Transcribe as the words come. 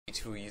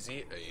Too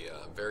easy,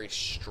 a very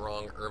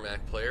strong Ermac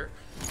player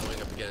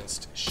going up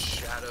against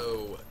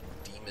Shadow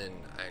Demon.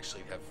 I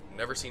actually have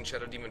never seen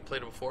Shadow Demon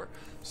played before,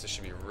 so this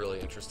should be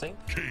really interesting.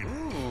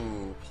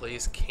 Ooh,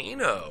 plays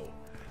Kano.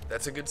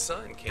 That's a good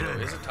sign. Kano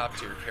is a top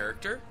tier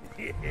character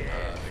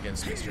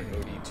against Mr.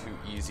 OD Too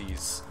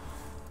Easy's.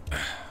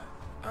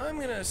 I'm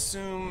gonna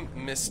assume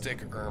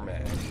Mystic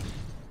Ermac.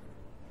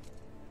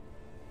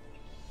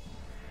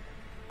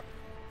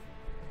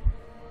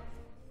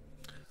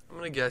 I'm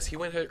gonna guess he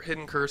went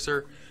Hidden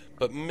Cursor,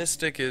 but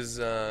Mystic is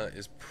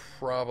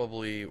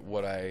probably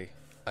what I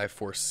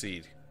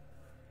foresee.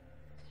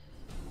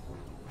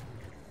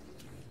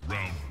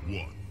 Round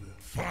 1,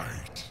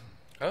 fight.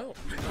 Oh,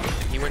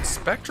 he went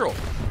Spectral.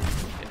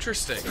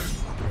 Interesting.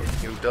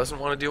 He doesn't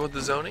want to deal with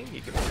the zoning.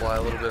 He can fly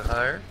a little bit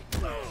higher.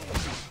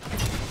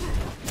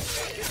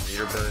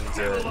 Meter burns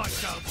it.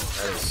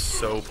 That is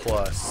so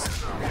plus.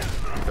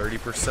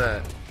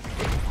 30%.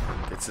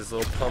 Gets his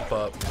little pump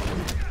up.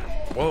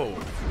 Whoa.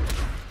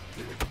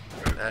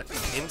 That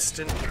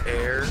instant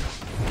air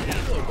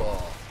Halo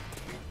Ball.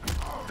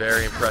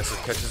 Very impressive.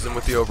 Catches him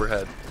with the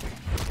overhead.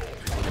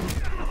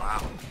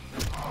 Wow.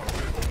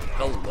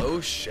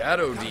 Hello,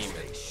 Shadow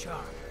Demon.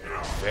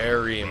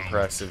 Very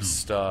impressive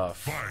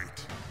stuff.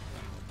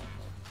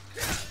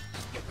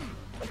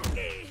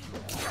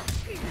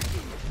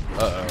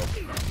 Uh-oh.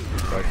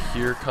 But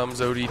here comes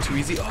OD Too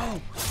Easy.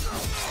 Oh!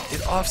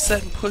 It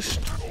offset and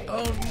pushed.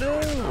 Oh no!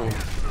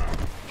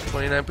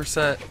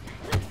 29%.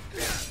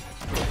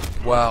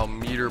 Wow,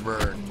 meter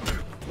burn.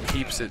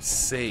 Keeps it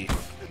safe.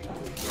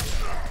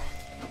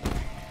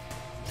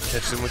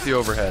 Catches him with the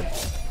overhead.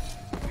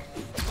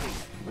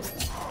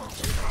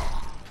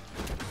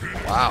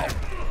 Wow.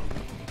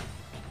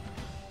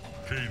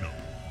 Kano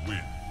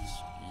wins.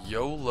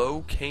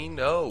 YOLO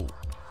Kano.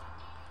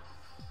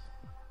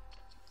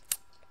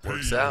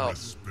 Works out.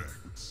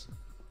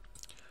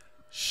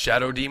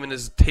 Shadow Demon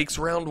takes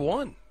round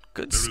 1.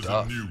 Good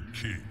stuff. There is a new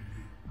king.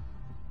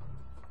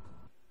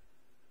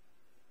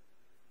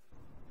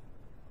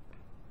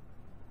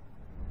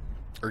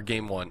 Or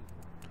game 1.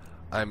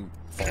 I'm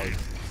falling.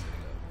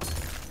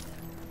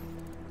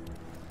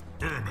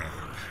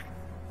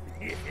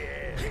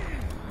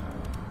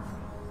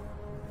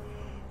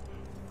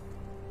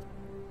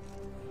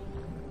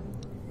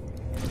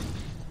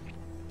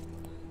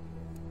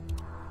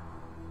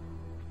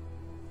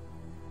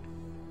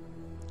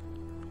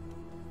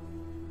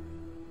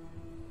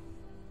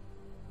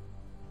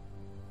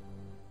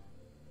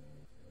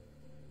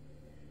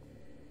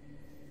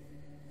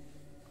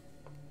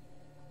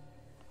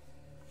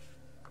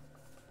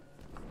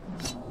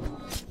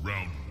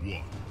 Round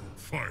 1,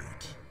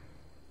 fight.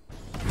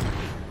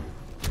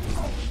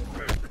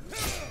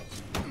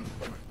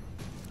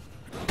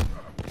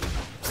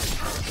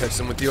 Catch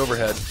him with the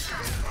overhead.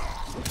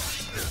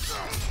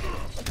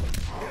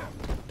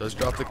 Does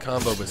drop the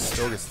combo, but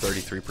still gets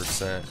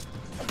 33%.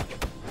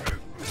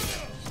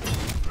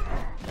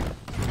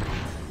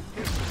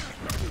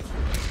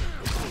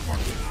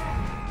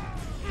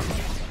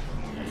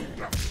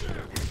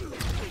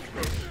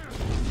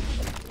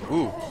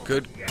 Ooh,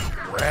 good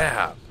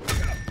grab.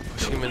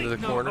 Pushing him into the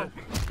corner.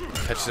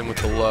 Catches him with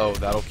the low.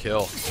 That'll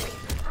kill.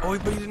 Oh,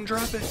 but he didn't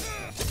drop it.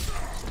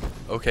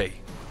 Okay.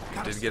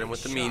 Did get him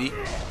with the meaty.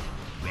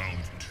 Round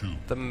 2.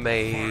 The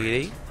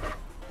meaty.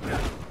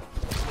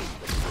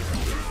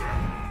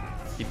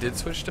 He did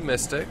switch to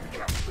Mystic,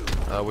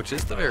 which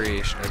is the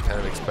variation I kind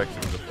of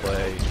expected him to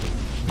play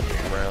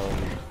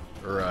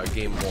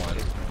game 1.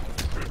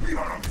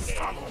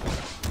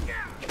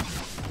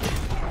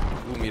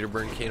 Ooh, meter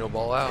burn Kano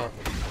Ball out.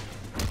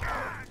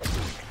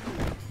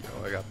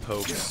 Oh, I got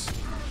pokes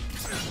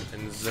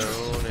and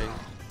zoning.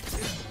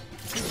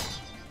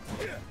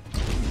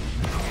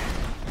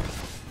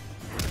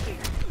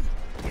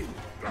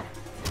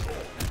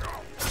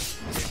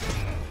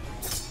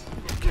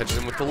 Catches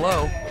him with the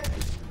low.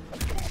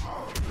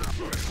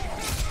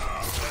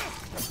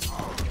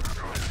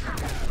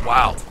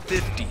 Wow,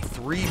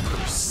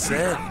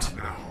 53%.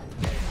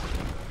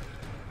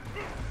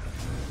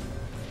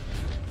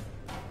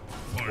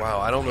 Wow,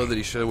 I don't know that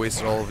he should have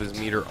wasted all of his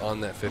meter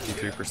on that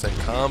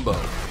 53% combo,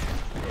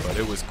 but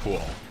it was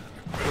cool.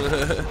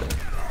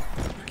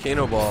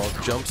 Kano Ball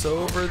jumps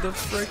over the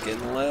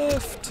frickin'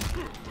 lift.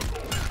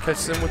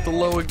 Catches him with the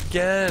low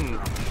again.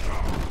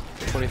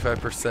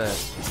 25%.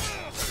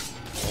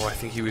 Oh, I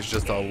think he was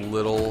just a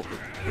little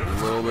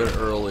bit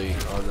early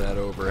on that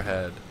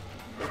overhead.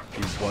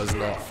 He was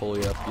not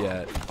fully up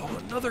yet. Oh,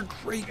 another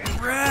great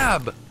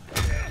grab!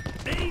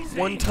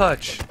 One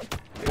touch.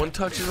 One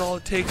touch is all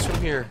it takes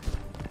from here.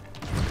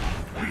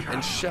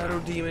 And Shadow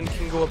Demon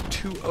can go up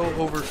 2-0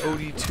 over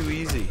OD Too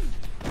Easy.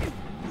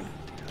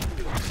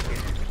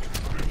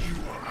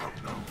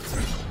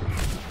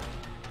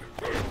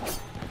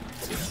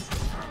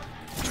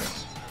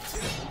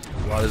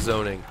 A lot of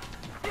zoning.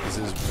 This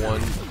is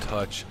one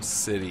touch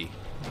city.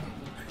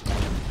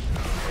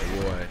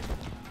 Oh boy.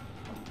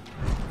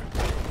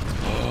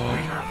 Oh,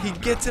 he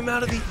gets him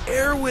out of the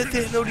air with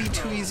it, and OD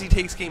Too Easy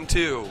takes game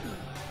 2.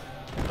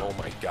 Oh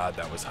my god,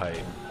 that was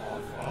hype.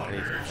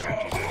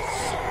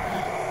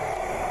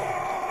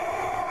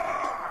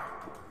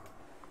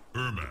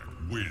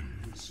 Ermac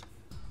wins.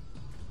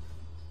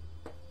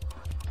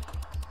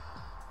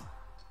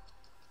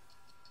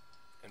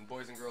 And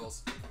boys and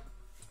girls,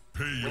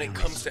 Pay when your it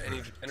comes to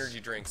respect. energy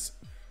drinks,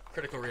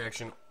 Critical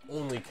Reaction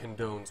only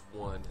condones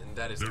one, and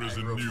that is There is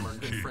a aggro new from our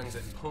good king. friends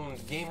at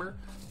Pwned Gamer.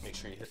 Make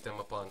sure you hit them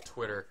up on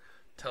Twitter.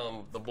 Tell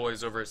them the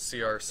boys over at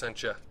CR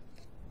sent you.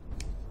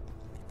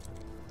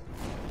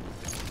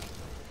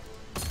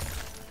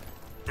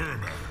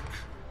 Ermac.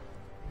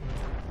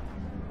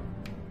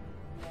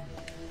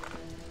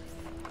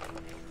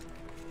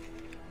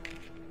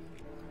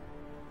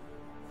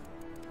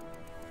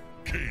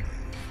 Kano.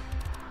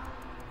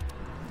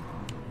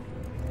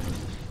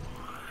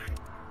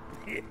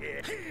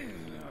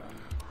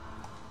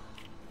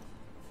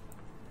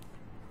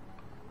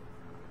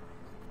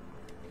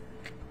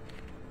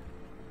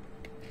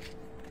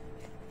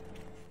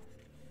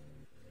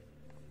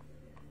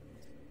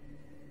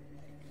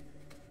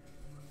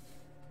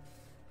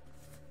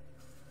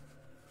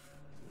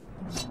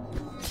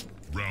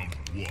 Round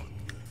one.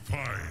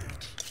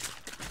 Fight.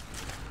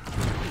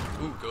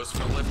 Ooh, goes for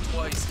the lift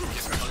twice.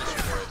 Gets punished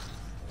for it.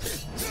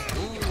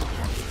 Ooh,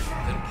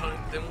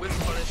 then with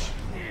punish,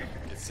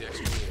 gets the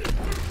extra meter.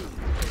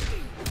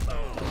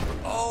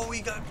 Oh,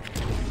 he got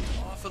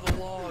off of the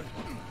log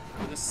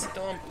with a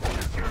stump.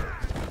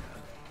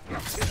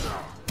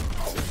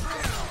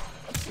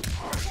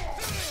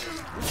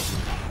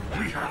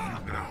 We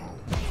have you now.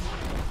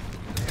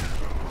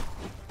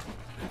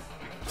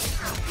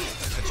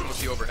 Catch him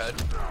with the overhead.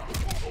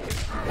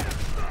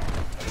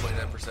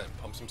 29%.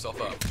 Pumps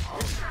himself up.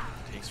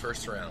 Takes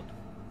first round.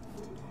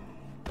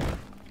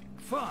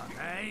 Fun,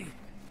 eh?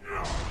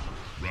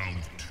 Round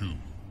two.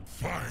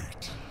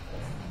 Fight.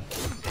 Ooh,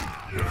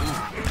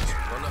 just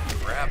run up and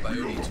grab by OD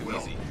too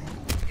easy.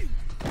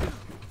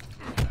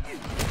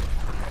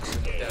 Catch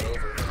him with that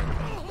overhead.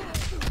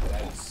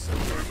 That is so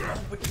good.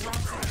 Oh, but he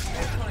drops it.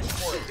 No punish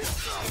for it.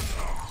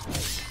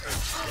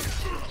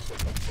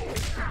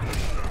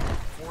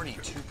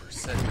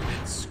 42%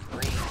 mid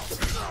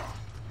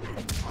screen.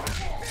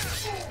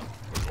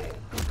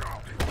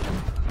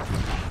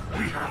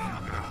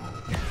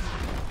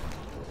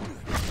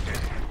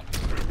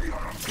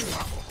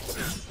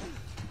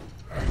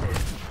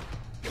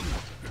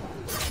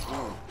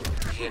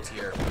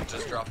 Anti-air,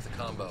 just drops the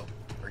combo.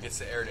 Or gets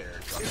the air to air,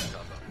 drops the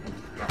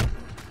combo.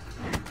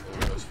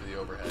 Oh, goes for the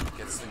overhead.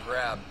 Gets the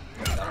grab.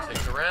 That'll take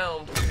the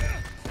round.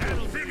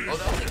 Oh,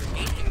 that'll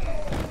take 8.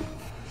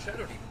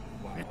 Shadow Deep.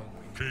 Wow.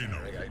 Kano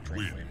I gotta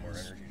drink way more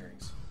wins. energy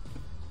drinks.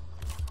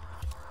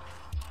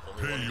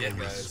 Only Pay one your hit,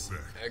 guys.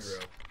 respect.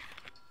 Aggro.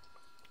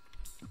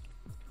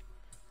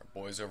 Our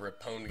boys over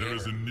at Pwned There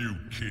is a Gamer. new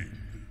king.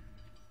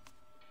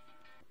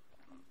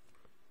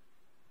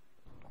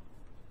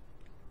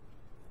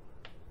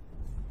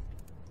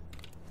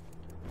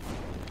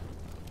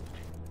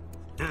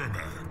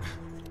 Ermac.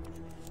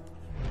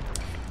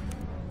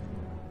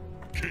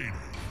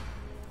 Kano.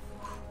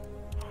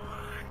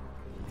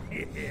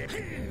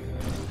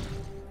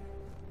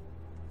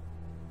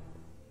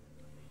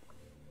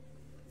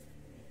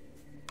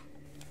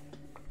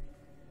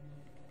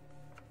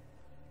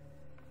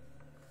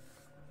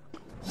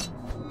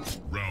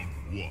 Round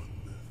one.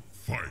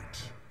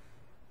 Fight.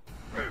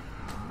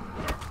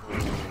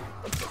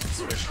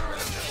 Switch around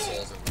their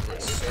souls and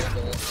put Soul out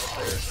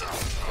there.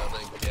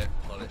 Gonna get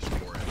punished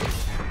for it.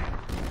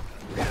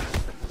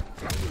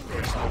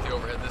 Not the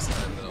overhead this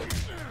time, though.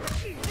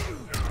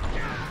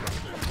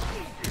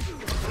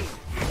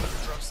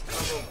 Drops the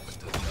combo, but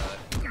does not.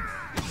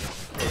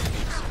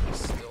 He's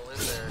still in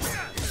there.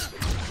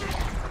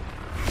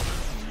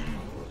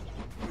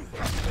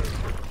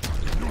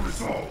 Your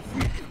resolve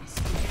weakens.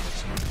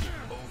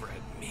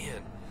 Overhead,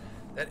 man.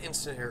 That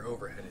instant air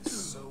overhead is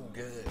so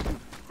good.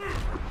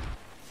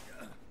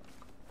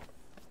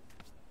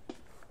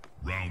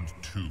 Round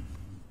two.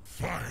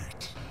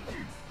 Fight.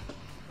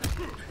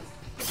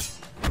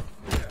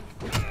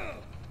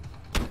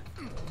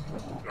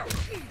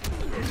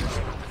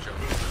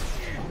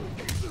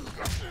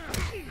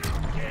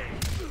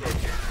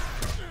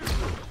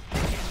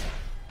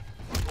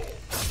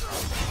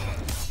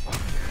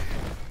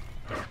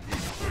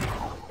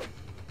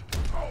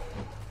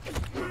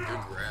 Good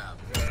grab.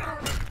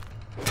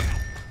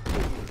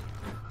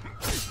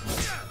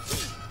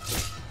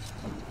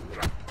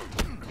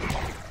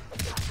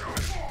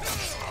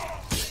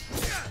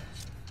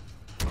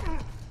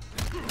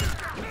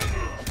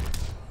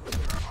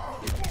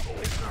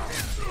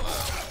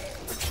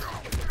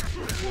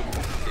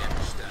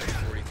 Damage stack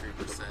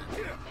 43%.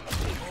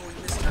 Oh,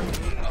 he missed time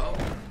to meet. Oh,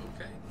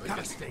 okay. But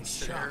Gotta gets stay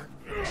instant sharp.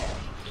 air.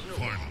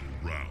 Final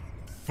round.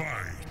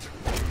 Fight.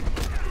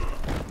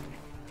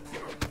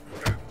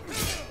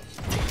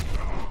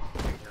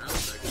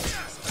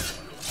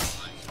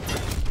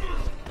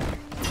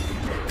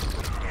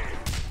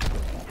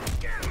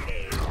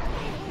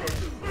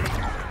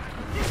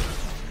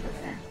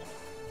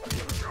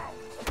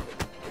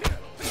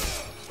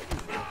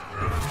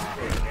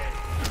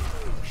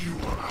 You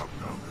are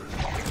outnumbered.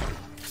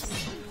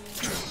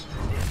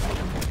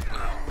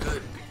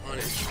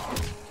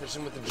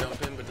 Punish him with the jump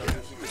in, but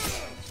doesn't keep it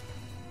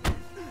going.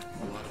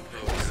 A lot of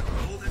pokes.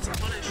 Oh, that's a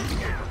punish!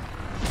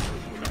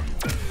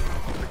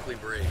 Quickly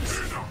breaks.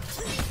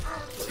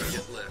 Doesn't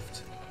get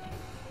lift.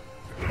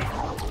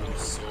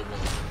 So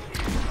long.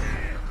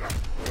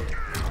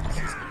 This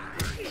is gonna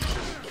hurt.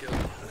 Shouldn't kill.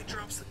 Oh, he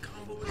drops the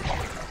combo with it.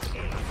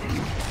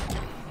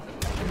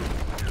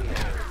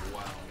 Oh,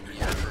 wow.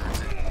 Yeah,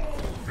 hurts it.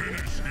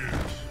 Finish it.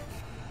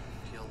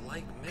 Do you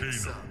like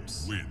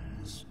mix-ups?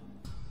 Wins.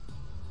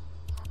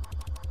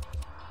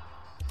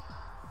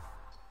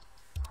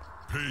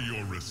 Pay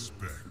your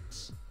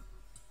respects.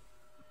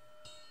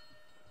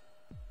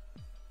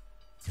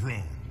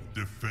 Throne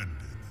defended.